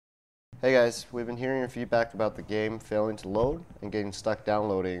Hey guys, we've been hearing your feedback about the game failing to load and getting stuck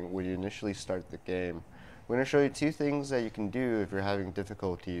downloading when you initially start the game. We're going to show you two things that you can do if you're having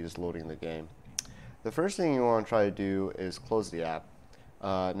difficulties loading the game. The first thing you want to try to do is close the app.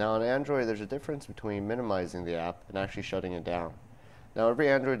 Now on Android there's a difference between minimizing the app and actually shutting it down. Now every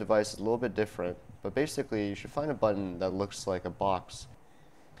Android device is a little bit different, but basically you should find a button that looks like a box.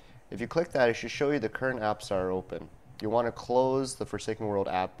 If you click that, it should show you the current apps that are open. You want to close the Forsaken World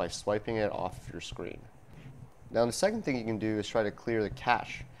app by swiping it off your screen. Now the second thing you can do is try to clear the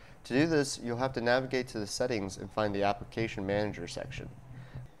cache. To do this, you'll have to navigate to the settings and find the Application Manager section.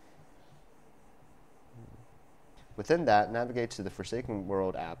 Within that, navigate to the Forsaken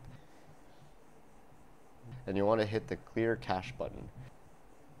World app, and you want to hit the Clear Cache button.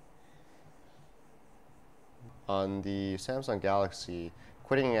 On the Samsung Galaxy,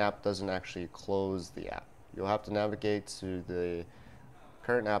 quitting an app doesn't actually close the app. You'll have to navigate to the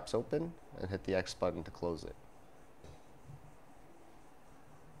current apps open and hit the X button to close it.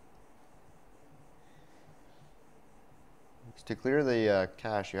 To clear the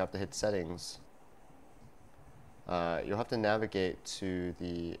cache, you have to hit Settings. You'll have to navigate to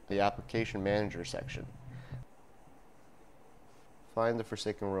the Application Manager section. Find the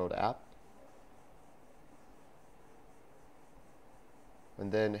Forsaken World app,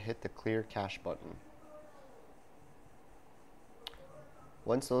 and then hit the Clear Cache button.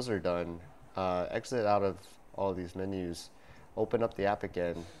 Once those are done, exit out of all these menus, open up the app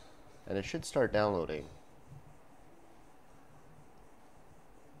again, and it should start downloading.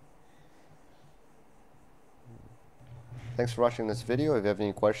 Thanks for watching this video. If you have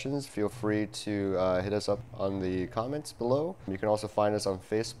any questions, feel free to hit us up on the comments below. You can also find us on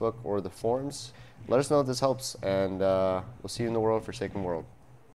Facebook or the forums. Let us know if this helps, and we'll see you in the world, Forsaken World.